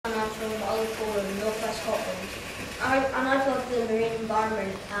local in North West Scotland. And I've loved the marine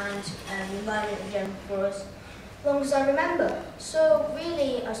environment and the environment in general for as long as I remember. So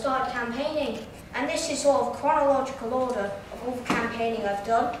really, I started campaigning, and this is sort of chronological order of all the campaigning I've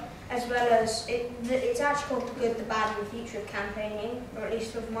done, as well as it's actually called The Good, the Bad and the Future of Campaigning, or at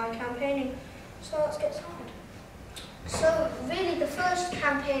least of my campaigning. So let's get started. So really the first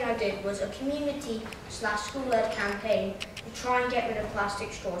campaign I did was a community/school-led campaign to try and get rid of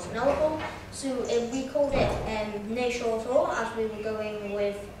plastic straws in alcohol. So we called it National Tour, as we were going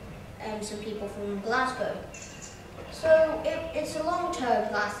with some people from Glasgow. So it's a long-term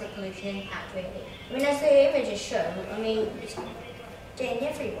plastic pollution impact really. I mean, as the images show, I mean, it's getting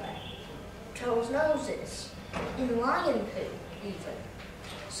everywhere. Trolls' noses, in lion poo even.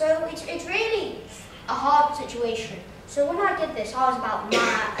 So it's really a hard situation. So when I did this, I was about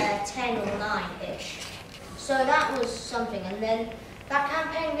 10 or 9-ish. So that was something, and then that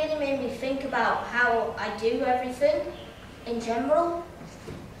campaign really made me think about how I do everything in general.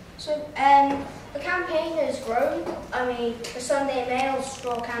 So the campaign has grown. I mean, the Sunday Mail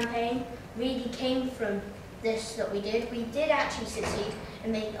straw campaign really came from this that we did. We did actually succeed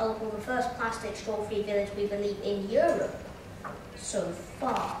in making Ullapool the first plastic straw-free village, we believe, in Europe so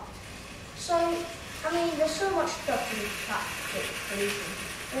far. So, I mean, there's so much stuff in plastic pollution.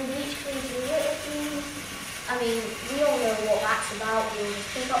 I mean, beach cleans and litter cleans. I mean, we all know what that's about. We'll just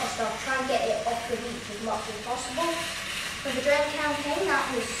pick up the stuff, try and get it off the beach as much as possible. For the drain campaign, that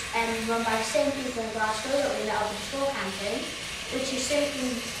was run by the same people in Glasgow that we let out the straw campaign, which is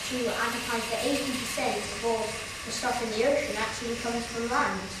simply to advertise that 80% of all the stuff in the ocean actually comes from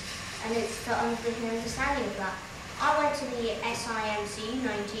land. And it's the understanding of that. I went to the SIMC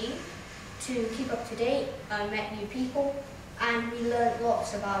 19 to keep up to date. I met new people, and we learned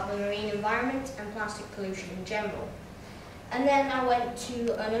lots about the marine environment and plastic pollution in general. And then I went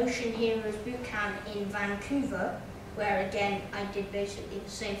to an Ocean Heroes boot camp in Vancouver, where again I did basically the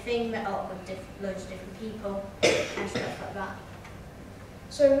same thing, met up with loads of different people and stuff like that.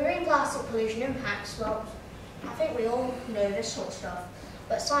 So marine plastic pollution impacts, well, I think we all know this sort of stuff,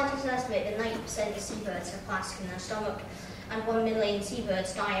 but scientists estimate that 90% of seabirds have plastic in their stomach, and 1 million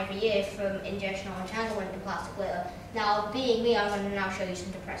seabirds die every year from ingestion or entanglement in plastic litter. Now, being me, I'm going to now show you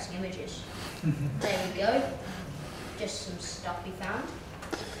some depressing images. There we go. Just some stuff we found.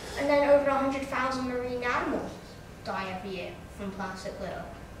 And then over 100,000 marine animals die every year from plastic litter.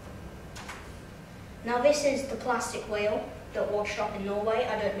 Now, this is the plastic whale that washed up in Norway.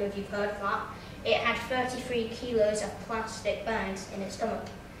 I don't know if you've heard of that. It had 33 kilos of plastic bags in its stomach.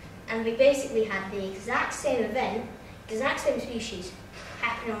 And we basically had the exact same event, exact same species,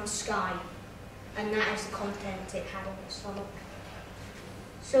 happening on Sky, and that is the content it had on its stomach.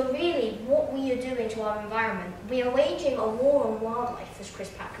 So really, what we are doing to our environment, we are waging a war on wildlife, as Chris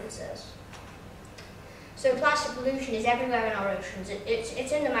Packen says. So plastic pollution is everywhere in our oceans.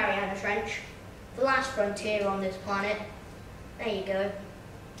 It's in the Mariana Trench, the last frontier on this planet. There you go.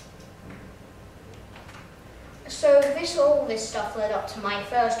 So all this stuff led up to my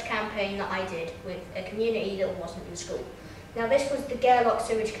first campaign that I did with a community that wasn't in school. Now this was the Gairloch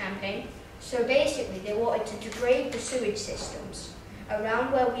sewage campaign. So basically they wanted to degrade the sewage systems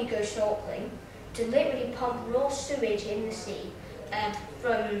around where we go snorkeling to literally pump raw sewage in the sea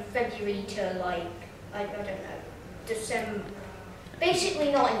from February to like, I don't know, December.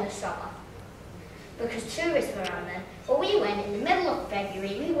 Basically not in the summer, because tourists were around then. But we went in the middle of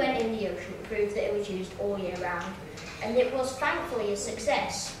February, we went in the ocean to prove that it was used all year round. And it was thankfully a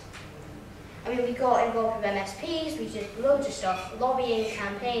success. I mean, we got involved with MSPs, we did loads of stuff, lobbying,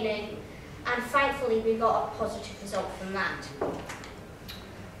 campaigning, and thankfully we got a positive result from that.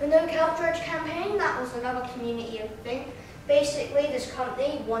 The No Kelp Dredge campaign, that was another community thing. Basically, this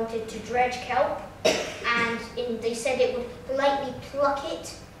company wanted to dredge kelp, and they said it would lightly pluck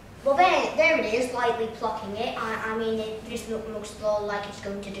it. Well, there it is, lightly plucking it. I mean, it just looks like it's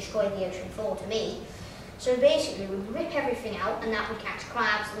going to destroy the ocean floor to me. So basically, we'd rip everything out, and that would catch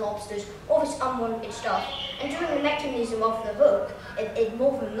crabs, lobsters, all this unwanted stuff. And during the mechanism of the hook,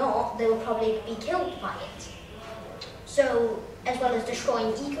 more than not, they will probably be killed by it. So, as well as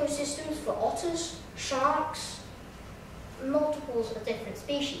destroying ecosystems for otters, sharks, multiples of different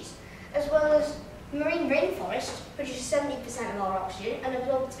species, as well as marine rainforest produces 70% of our oxygen and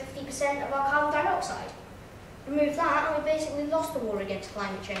absorbs 50% of our carbon dioxide. Remove that and we basically lost the war against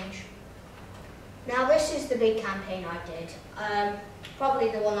climate change. Now this is the big campaign I did,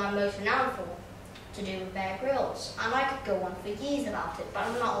 probably the one I'm most renowned for, to do with Bear Grylls. And I could go on for years about it, but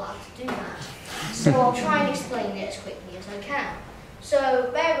I'm not allowed to do that. So I'll try and explain it as quickly as I can.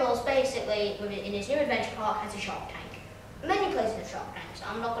 So Bear Grylls basically, in his new adventure park, has a shark tank. many places have shark tanks,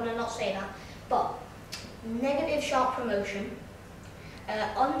 I'm not going to not say that, but negative shark promotion,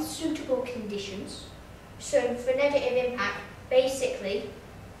 unsuitable conditions. So for negative impact, basically,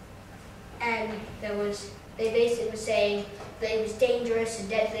 they basically were saying that it was dangerous and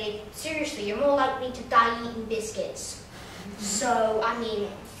deadly. Seriously, you're more likely to die eating biscuits. So, I mean,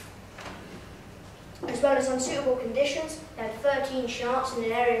 as well as unsuitable conditions, they had 13 sharks in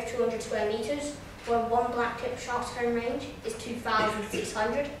an area of 200 square metres, where one black-tip shark's home range is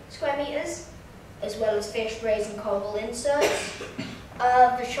 2,600 square metres, as well as fish, rays and coral inserts.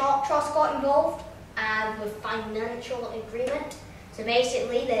 The Shark Trust got involved with financial agreement. So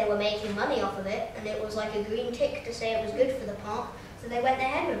basically they were making money off of it, and it was like a green tick to say it was good for the park, so they went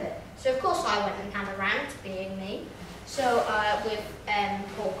ahead with it. So of course I went and had a rant, being me. So with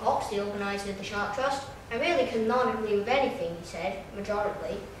Paul Cox, the organiser of the Shark Trust, I really could not agree with anything he said,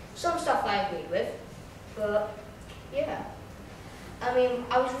 majority. Some stuff I agreed with, but yeah. I mean,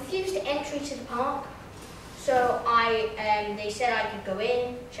 I was refused entry to the park, so they said I could go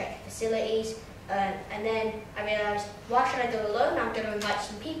in, check the facilities, and then I realised, why should I go alone? I'm going to invite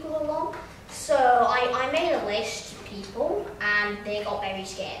some people along. So I made a list of people, and they got very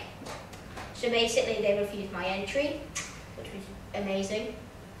scared. So basically they refused my entry, which was amazing.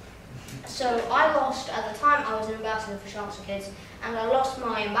 So I lost, at the time I was an ambassador for Sharks for Kids, and I lost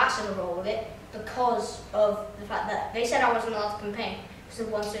my ambassador role with it because of the fact that they said I wasn't allowed to campaign because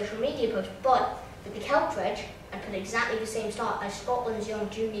of one social media post. But with the kelp dredge, I put exactly the same start as Scotland's young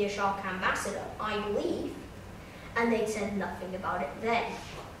junior shark ambassador, I believe, and they said nothing about it then.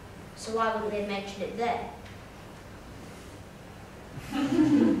 So why wouldn't they mention it then?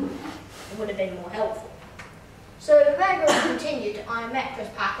 It would have been more helpful. So the Bear Grylls continued. I met Chris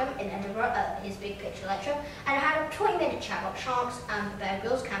Packham in Edinburgh at his big picture lecture, and I had a 20-minute chat about sharks and the Bear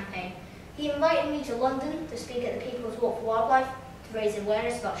Grylls campaign. He invited me to London to speak at the People's Walk for Wildlife to raise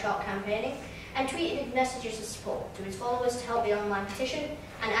awareness about shark campaigning, and tweeted messages of support to his followers to help the online petition,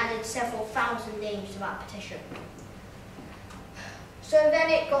 and added several thousand names to that petition. So then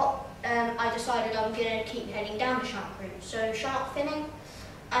it got, I decided I'm going to keep heading down the shark route. So shark finning,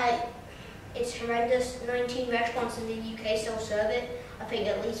 it's horrendous. 19 restaurants in the UK still serve it. I think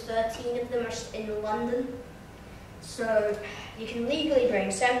at least 13 of them are in London. So you can legally bring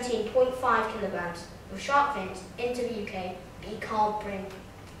 17.5 kilograms of shark fins into the UK, but you can't bring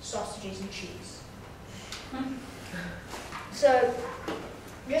sausages and cheese. So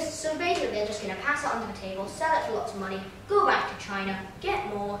basically they're just going to pass it under the table, sell it for lots of money, go back to China, get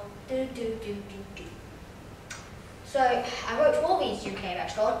more, do. So I wrote to all these UK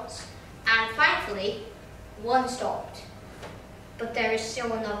restaurants, and thankfully one stopped, but there is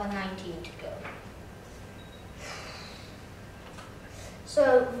still another 19 to go.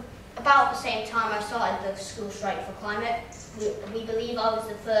 So about the same time I started the school strike for climate. We believe I was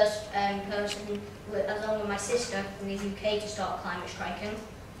the first person, along with my sister in the UK, to start climate striking.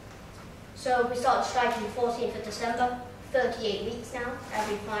 So we started striking the 14th of December, 38 weeks now,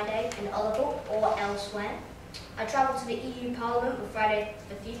 every Friday in Ullathorpe or elsewhere. I travelled to the EU Parliament with Friday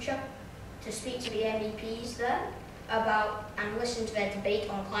for Future to speak to the MEPs there and listen to their debate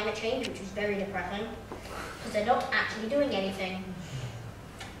on climate change, which was very depressing because they're not actually doing anything.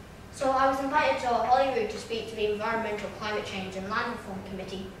 So I was invited to Holyrood to speak to the Environmental Climate Change and Land Reform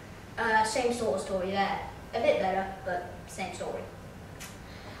Committee. Same sort of story there. A bit better, but same story.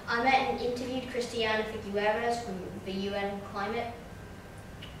 I met and interviewed Christiana Figueres from the UN Climate.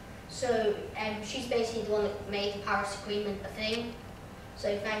 So she's basically the one that made the Paris Agreement a thing.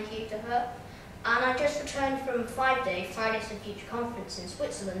 So thank you to her. And I just returned from a 5-day Fridays for Future conference in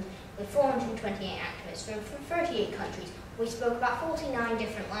Switzerland with 428 activists from 38 countries. We spoke about 49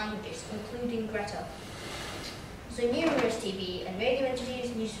 different languages, including Greta. So numerous TV and radio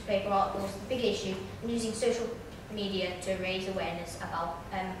interviews, newspaper articles, the big issue, and using social media to raise awareness about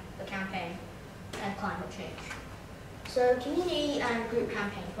the campaign and climate change. So community and group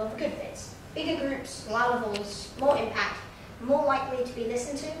campaigns, well, the good bits. Bigger groups, louder voice, more impact, more likely to be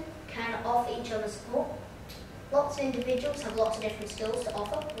listened to, can offer each other support. Lots of individuals have lots of different skills to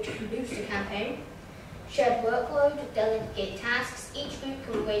offer, which can boost a campaign. Shared workload, delegate tasks, each group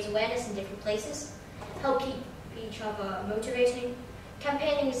can raise awareness in different places, help keep each other motivating.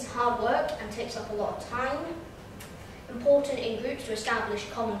 Campaigning is hard work and takes up a lot of time. Important in groups to establish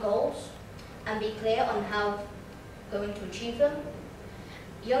common goals and be clear on how going to achieve them.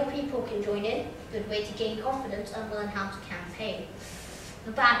 Young people can join in, good way to gain confidence and learn how to campaign.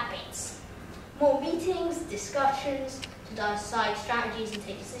 The bad bits. More meetings, discussions to decide strategies and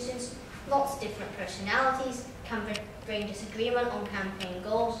take decisions. Lots of different personalities can bring disagreement on campaign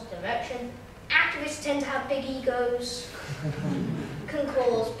goals, direction, Activists tend to have big egos, can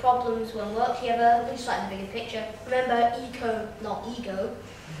cause problems when work together, just like the bigger picture. Remember, eco, not ego.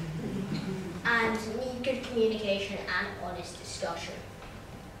 And need good communication and honest discussion.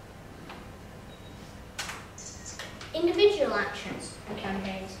 Individual actions and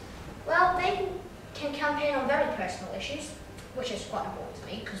campaigns. Well, they can campaign on very personal issues, which is quite important to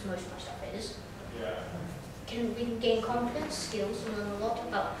me because most of my stuff is. Yeah. We can gain confidence, skills, and learn a lot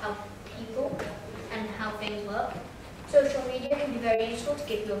about how people and how things work. Social media can be very useful to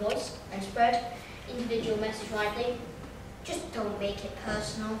give you a voice and spread individual message widely. Just don't make it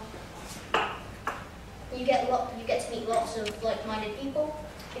personal. You get to meet lots of like-minded people.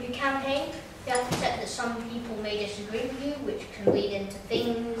 If you campaign, you have to accept that some people may disagree with you, which can lead into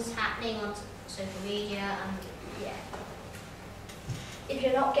things happening on social media, and yeah. If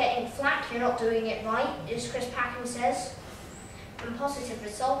you're not getting flack, you're not doing it right, as Chris Packham says. And positive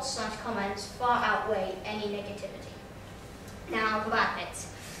results / comments far outweigh any negativity. Now, the bad bits.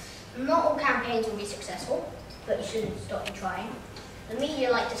 Not all campaigns will be successful, but you shouldn't stop trying. The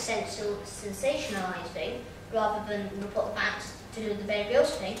media like to sensationalise things rather than report the facts. To do the Bear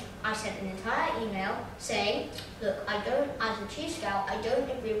Grylls thing, I sent an entire email saying, look, as a Chief Scout, I don't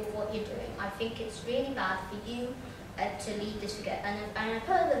agree with what you're doing. I think it's really bad for you to lead this together. And I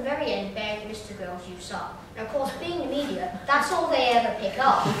put at the very end, Bear Mr. Grylls, you suck. And of course, being the media, that's all they ever pick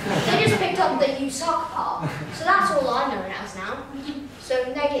up. They just picked up the you suck part. So that's all I'm known as now.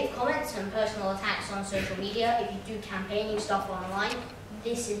 So negative comments and personal attacks on social media, if you do campaigning stuff online,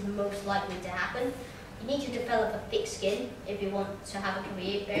 this is most likely to happen. You need to develop a thick skin if you want to have a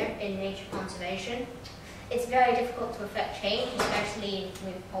career there in nature conservation. It's very difficult to affect change, especially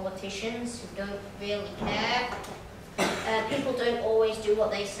with politicians who don't really care. People don't always do what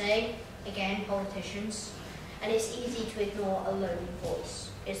they say, again, politicians, and it's easy to ignore a lone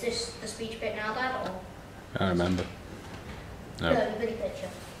voice. Is this the speech bit now, Dad? Or? I remember. No, the big picture.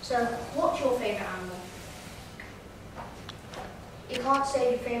 So, what's your favourite animal? You can't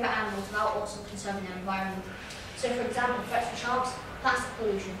save your favourite animals without also conserving their environment. So, for example, threats for sharks, plastic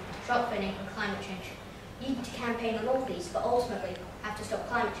pollution, shark finning, and climate change. You need to campaign on all these, but ultimately have to stop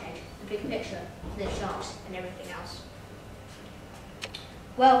climate change, the big picture, the sharks, and everything else.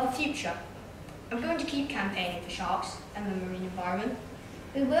 Well, the future. I'm going to keep campaigning for sharks and the marine environment.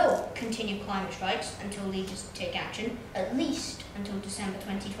 We will continue climate strikes until leaders take action, at least until December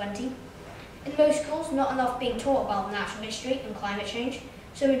 2020. In most schools, not enough being taught about natural history and climate change,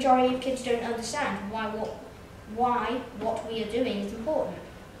 so a majority of kids don't understand why what we are doing is important.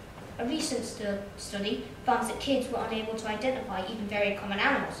 A recent study found that kids were unable to identify even very common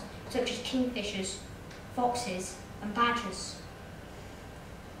animals, such as kingfishers, foxes, and badgers.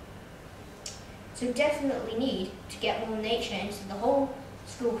 So definitely need to get more nature into the whole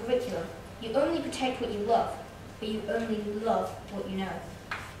school curriculum. You only protect what you love, but you only love what you know.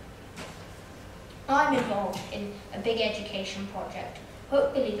 I'm involved in a big education project,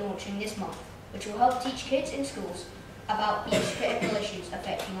 hopefully launching this month, which will help teach kids in schools about these critical issues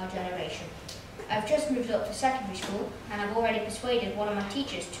affecting our generation. I've just moved up to secondary school, and I've already persuaded one of my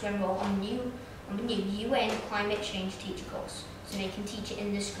teachers to enroll on the new UN climate change teacher course, so they can teach it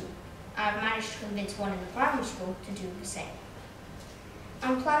in the school. I've managed to convince one in the primary school to do the same.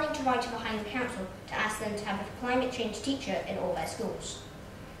 I'm planning to write to the Highland Council to ask them to have a climate change teacher in all their schools.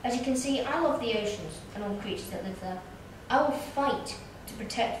 As you can see, I love the oceans and all creatures that live there. I will fight to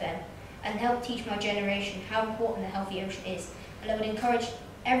protect them and help teach my generation how important a healthy ocean is, and I would encourage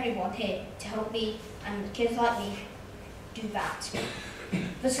everyone here to help me and kids like me do that.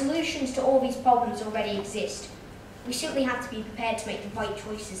 The solutions to all these problems already exist. We simply have to be prepared to make the right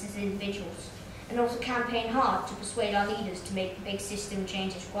choices as individuals, and also campaign hard to persuade our leaders to make the big system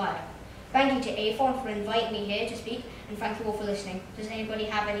changes required. Thank you to AFON for inviting me here to speak, and thank you all for listening. Does anybody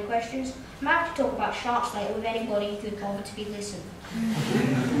have any questions? I'm happy to talk about sharks later with anybody who could bother to be listened.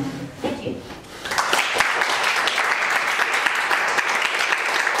 Thank you.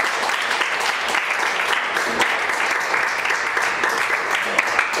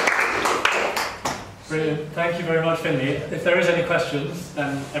 Brilliant. Thank you very much, Finlay. If there is any questions,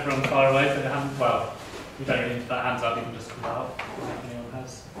 then everyone fire away. Put your hand. Well, you don't really need to put hands up. You can just come out if anyone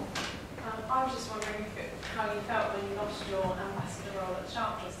has. I was just wondering how you felt when you lost your ambassador role at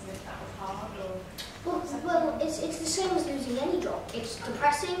Sharpless, and if that was hard or. Well, it's the same as losing any job. It's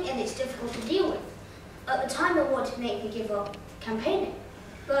depressing and it's difficult to deal with. At the time, it wanted to make me give up campaigning.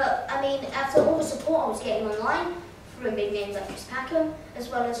 But, I mean, after all the support I was getting online, from big names like Chris Packham, as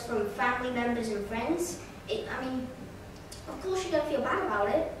well as from family members and friends, of course you're going to feel bad about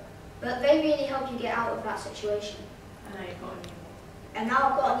it, but they really help you get out of that situation. I know you've got And now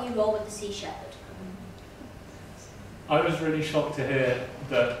I've got a new role with the Sea Shepherd. I was really shocked to hear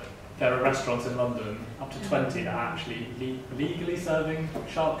that there are restaurants in London, up to 20, that are actually legally serving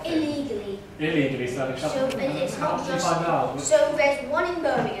shark fin. Illegally. Illegally serving shark fin. So it's How not did you just. find out? So there's one in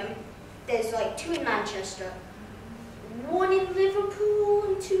Birmingham, there's like 2 in Manchester, 1 in Liverpool,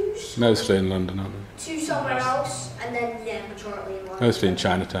 and 2 Mostly in London, aren't they? 2 somewhere else, and then majority in London. Mostly in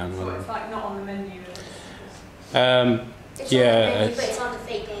Chinatown. So Well, it's like not on the menu. It's on the yeah, menu, but it's on the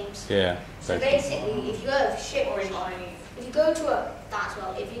fake games. yeah. So basically, if you go to a ship Or Chinese. if you go to a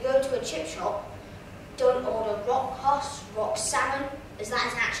if you go to a chip shop, don't order rock hoss, rock salmon, as that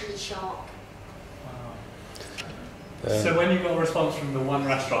is actually shark. Wow. So when you got a response from the one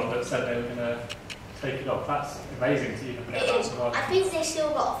restaurant that said they were going to take it off, that's amazing to even get It that is. to work. I think they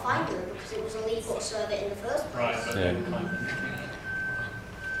still got a fine them because it was illegal to serve it in the first place. Right, Yeah.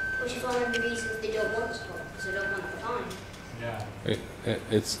 Which is one of the reasons they don't want to, because they don't want the fine. Yeah.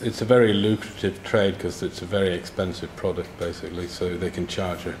 It's a very lucrative trade because it's a very expensive product basically, so they can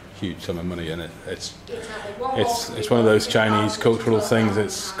charge a huge sum of money, and it's Exactly. it's one of those Chinese cultural things.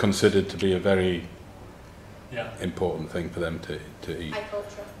 It's considered to be a very important thing for them to eat. High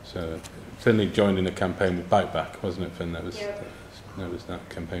culture. So Finlay joined in a campaign with Bite Back, wasn't it, Finn? That was that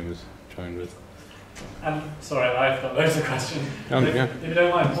campaign was joined with. Sorry, I've got loads of questions. If you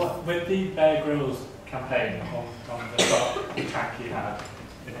don't mind, what, with the Bear Grylls campaign on the shark tank he had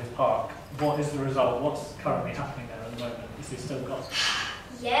in his park, what is the result? What's currently happening there at the moment? Is he still got?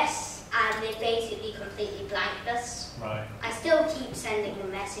 Yes, and they basically completely blanked us. Right. I still keep sending them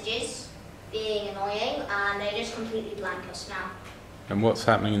messages, being annoying, and they just completely blank us now. And what's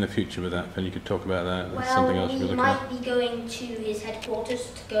happening in the future with that, Finn? You could talk about that. That's something else Well, we're we looking at. might be going to his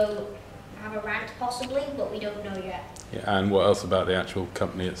headquarters to go have a rant possibly, but we don't know yet. Yeah, and what else about the actual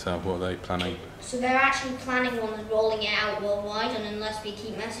company itself? What are they planning? So they're actually planning on rolling it out worldwide, and unless we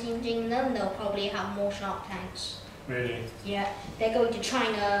keep messaging them, they'll probably have more shark tanks. Really? Yeah, they're going to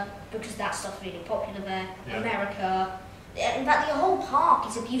China because that stuff's really popular there. Yeah. America. In fact, the whole park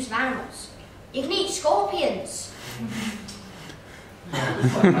is abuse of animals. You can eat scorpions.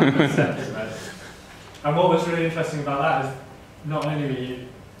 And what was really interesting about that is not only were you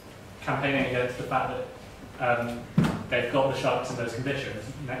campaigning against the fact that they've got the sharks in those conditions,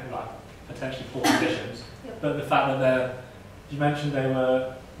 like potentially poor conditions, but the fact that you mentioned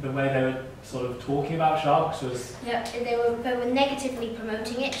the way they were sort of talking about sharks was... Yeah, they were negatively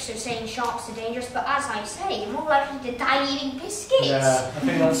promoting it, so saying sharks are dangerous, but as I say, you're more likely to die eating biscuits. Yeah, I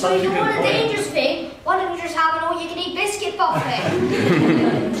think that's so such if a you good want a point. dangerous thing, why don't you just have an all-you-can-eat biscuit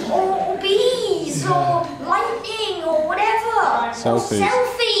buffet? or bees, or lightning, or whatever. Selfies. Or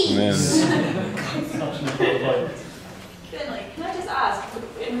selfies. Yeah. Such an important point. Finlay, can I just ask,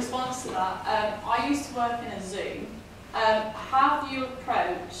 in response to that, I used to work in a zoo. Have you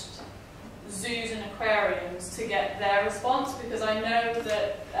approached zoos and aquariums to get their response? Because I know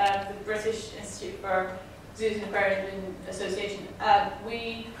that the British Institute for Zoos and Aquarium Association,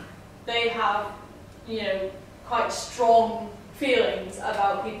 they have, quite strong feelings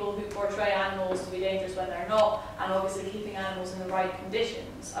about people who portray animals to be dangerous when they're not, and obviously keeping animals in the right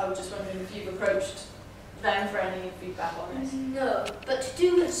conditions. I was just wondering if you've approached them for any feedback on this. No, but to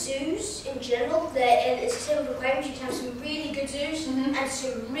do with zoos in general, it's a sort of aquariums. You can have some really good zoos and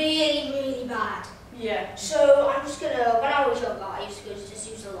some really, really bad. Yeah. So I'm just gonna, when I was younger, I used to go to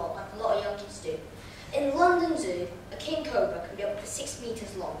zoos a lot, like a lot of young kids do. In London Zoo, a king cobra can be up to 6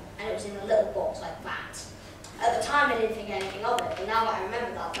 meters long, and it was in a little box like that. At the time, I didn't think anything of it, but now that I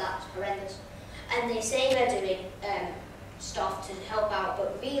remember that, that's horrendous. And they say they're doing stuff to help out,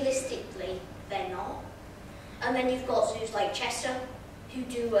 but realistically, they're not. And then you've got zoos like Chester, who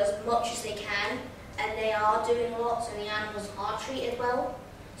do as much as they can, and they are doing a lot, so the animals are treated well.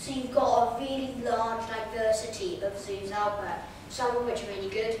 So you've got a really large diversity of zoos out there, some of which are really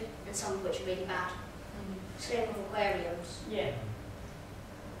good, and some of which are really bad. Same with aquariums. Yeah.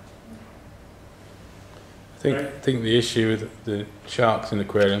 I think the issue with the sharks in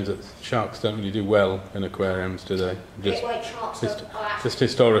aquariums, that sharks don't really do well in aquariums, do they? Great white sharks are Just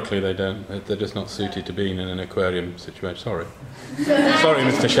historically, they don't. They're just not suited to being in an aquarium situation. Sorry, So, sorry,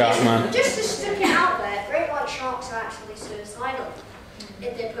 Mr. Sharkman. just to stick it out there, great white sharks are actually suicidal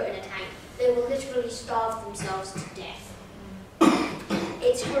if they're put in a tank. They will literally starve themselves to death.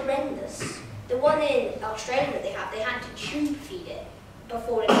 It's horrendous. The one in Australia that they had to tube feed it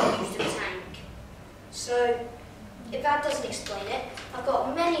before it got used to the tank. So, if that doesn't explain it, I've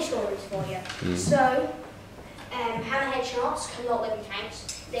got many stories for you. So, hammerhead sharks cannot live in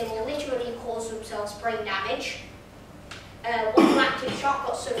tanks. They will literally cause themselves brain damage. One active shark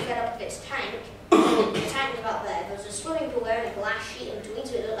got so fed up with its tank The tank was about there. There was a swimming pool there and a glass sheet in between,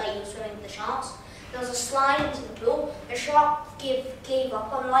 so it looked like you were swimming with the sharks. There was a slide into the pool. The shark gave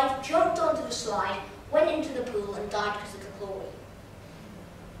up on life, jumped onto the slide, went into the pool and died because of the chlorine.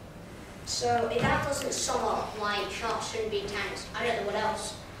 So if that doesn't sum up why sharks shouldn't be in tanks, I don't know what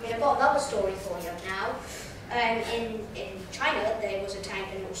else. I mean, I've got another story for you now. In China, there was a tank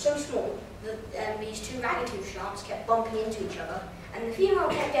and it was so small that these two ragged-tooth sharks kept bumping into each other, and the female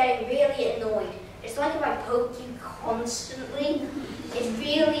kept getting really annoyed. It's like if I poke you constantly, it's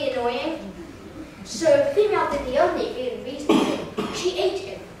really annoying. So the female did the only really reasonable thing. She ate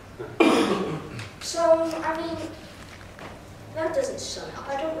him. So, I mean, that doesn't sum up.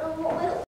 I don't know what will.